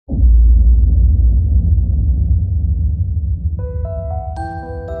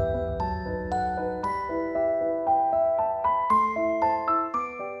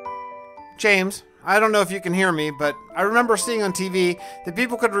James, I don't know if you can hear me, but I remember seeing on TV that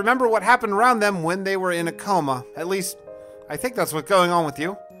people could remember what happened around them when they were in a coma. At least, I think that's what's going on with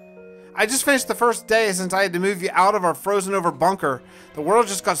you. I just finished the first day since I had to move you out of our frozen over bunker. The world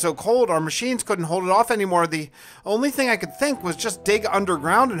just got so cold, our machines couldn't hold it off anymore. The only thing I could think was just dig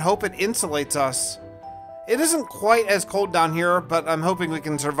underground and hope it insulates us. It isn't quite as cold down here, but I'm hoping we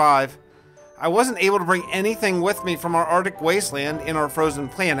can survive. I wasn't able to bring anything with me from our Arctic wasteland in our frozen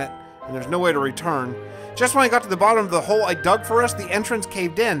planet, and there's no way to return. Just when I got to the bottom of the hole I dug for us, the entrance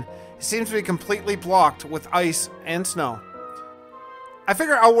caved in. It seems to be completely blocked with ice and snow. I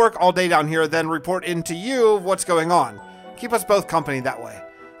figure I'll work all day down here, then report in to you what's going on. Keep us both company that way.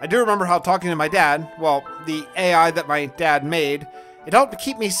 I do remember how talking to my dad, well, the AI that my dad made, it helped to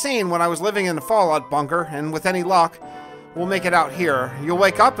keep me sane when I was living in the Fallout bunker, and with any luck, we'll make it out here. You'll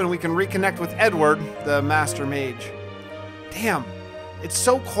wake up and we can reconnect with Edward, the Master Mage. Damn, it's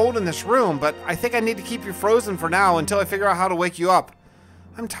so cold in this room, but I think I need to keep you frozen for now until I figure out how to wake you up.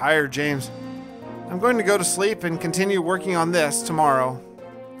 I'm tired, James. I'm going to go to sleep and continue working on this tomorrow.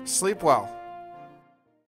 Sleep well.